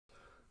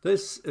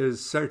This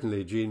is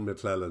certainly Jean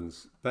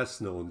McClellan's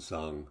best known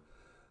song,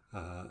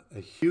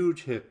 a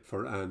huge hit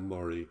for Anne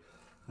Murray,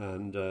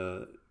 and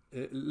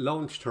it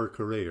launched her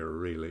career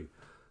really.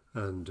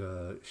 And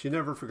she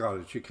never forgot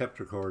it. She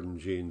kept recording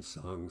Jean's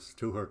songs,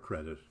 to her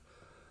credit.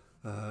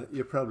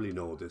 You probably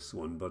know this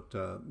one, but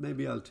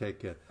maybe I'll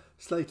take a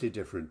slightly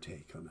different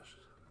take on it.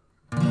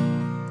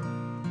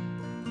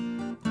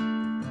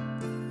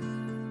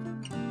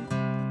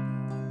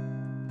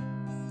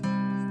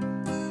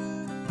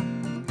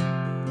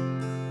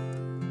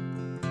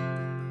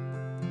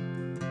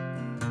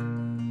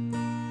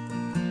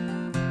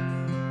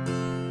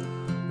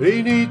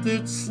 Beneath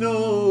its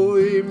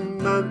snowy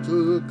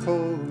mantle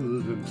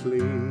cold and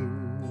clean,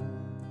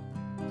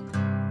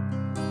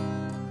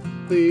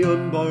 the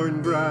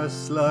unborn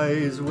grass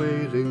lies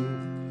waiting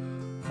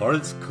for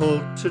its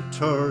coat to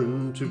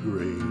turn to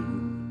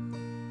green.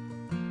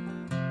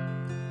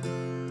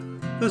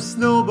 The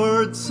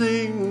snowbird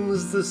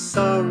sings the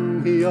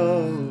song he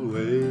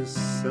always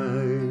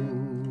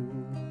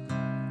sang,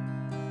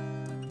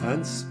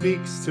 and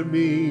speaks to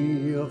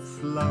me of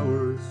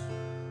flowers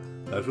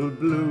that will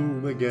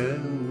bloom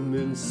again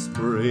in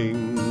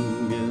spring.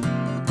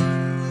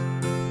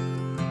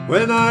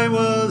 When I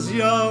was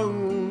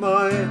young,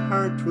 my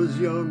heart was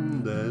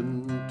young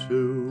then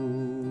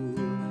too.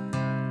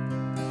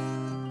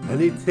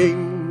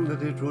 Anything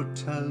that it would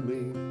tell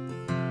me,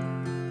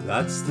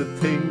 that's the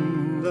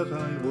thing that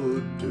I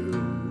would do.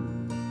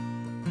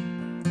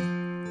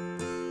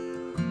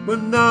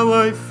 But now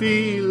I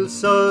feel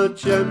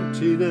such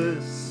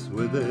emptiness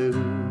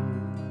within,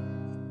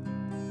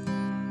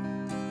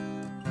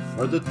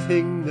 for the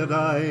thing that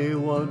I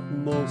want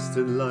most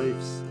in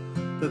life's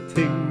the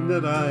thing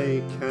that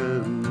I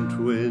can't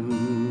win.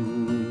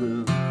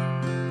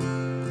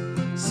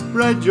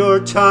 Spread your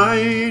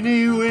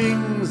tiny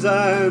wings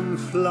and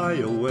fly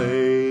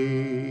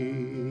away,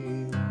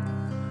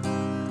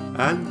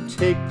 and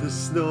take the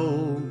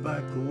snow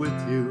back with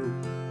you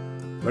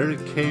where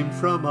it came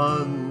from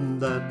on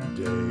that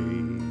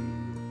day.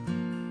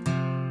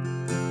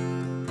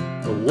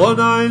 The one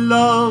I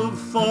love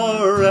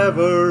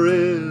forever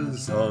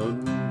is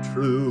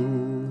untrue,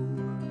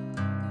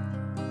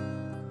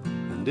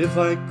 and if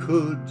I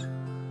could,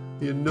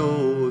 you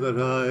know that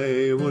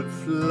I would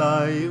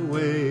fly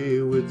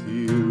away with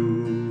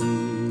you.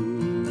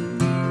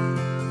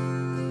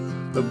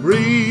 The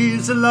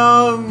breeze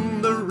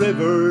along the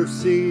river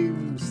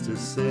seems to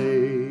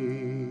say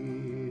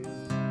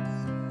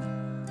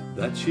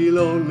that she'll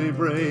only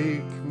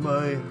break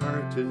my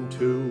heart in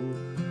two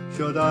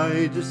should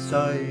I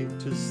decide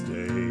to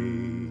stay.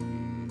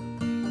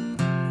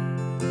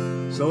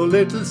 So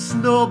little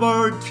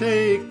snowbird,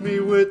 take me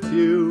with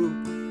you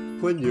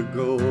when you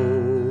go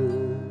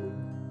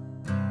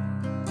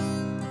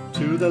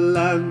to the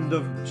land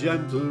of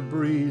gentle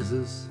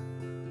breezes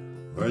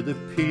where the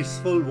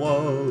peaceful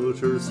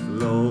waters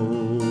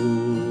flow.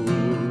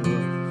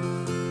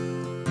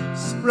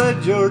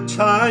 Spread your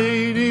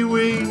tiny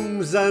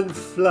wings and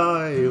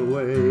fly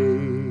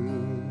away,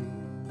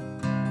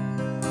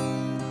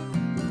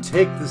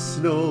 take the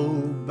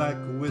snow back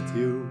with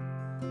you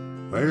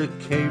where it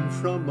came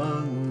from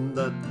on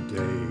that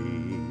day.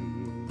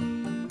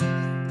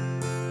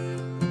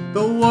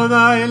 The one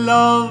I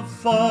love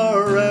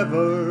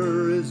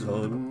forever is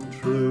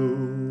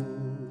untrue,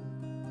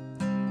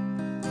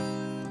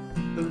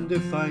 and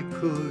if I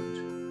could,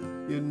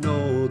 you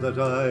know that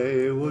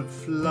I would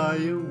fly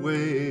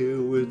away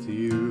with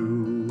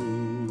you.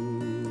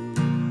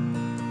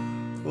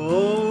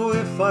 Oh,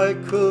 if I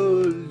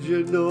could,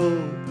 you know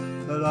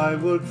that I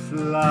would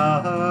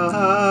fly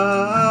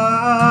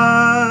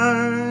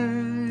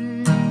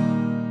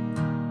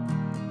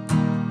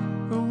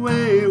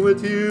away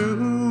with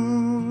you.